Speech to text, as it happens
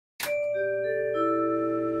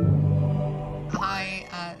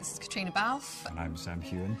Caitriona Balfe. And I'm Sam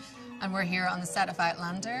Heughan. And we're here on the set of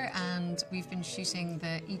Outlander, and we've been shooting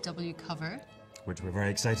the EW cover, which we're very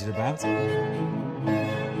excited about. The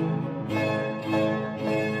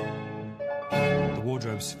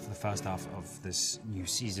wardrobes for the first half of this new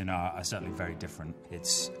season are certainly very different.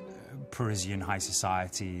 It's Parisian high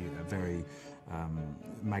society, very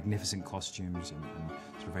magnificent costumes and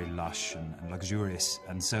sort of very lush and luxurious,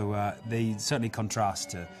 and so they certainly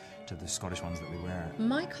contrast to the Scottish ones that we wear.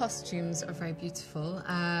 My costumes are very beautiful.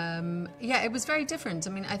 Yeah, it was very different.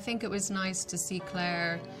 I mean, I think it was nice to see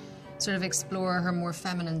Claire sort of explore her more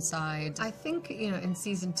feminine side. I think, you know, in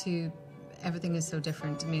season 2, everything is so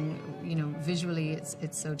different. I mean, you know, visually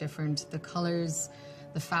it's so different. The colours,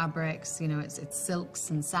 the fabrics, you know, it's silks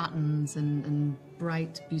and satins and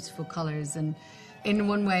bright, beautiful colours. And in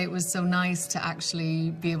one way, it was so nice to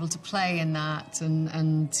actually be able to play in that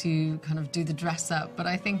and to kind of do the dress up. But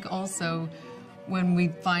I think also when we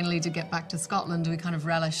finally did get back to Scotland, we kind of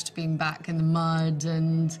relished being back in the mud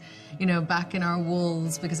and, you know, back in our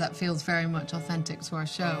walls, because that feels very much authentic to our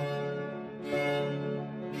show.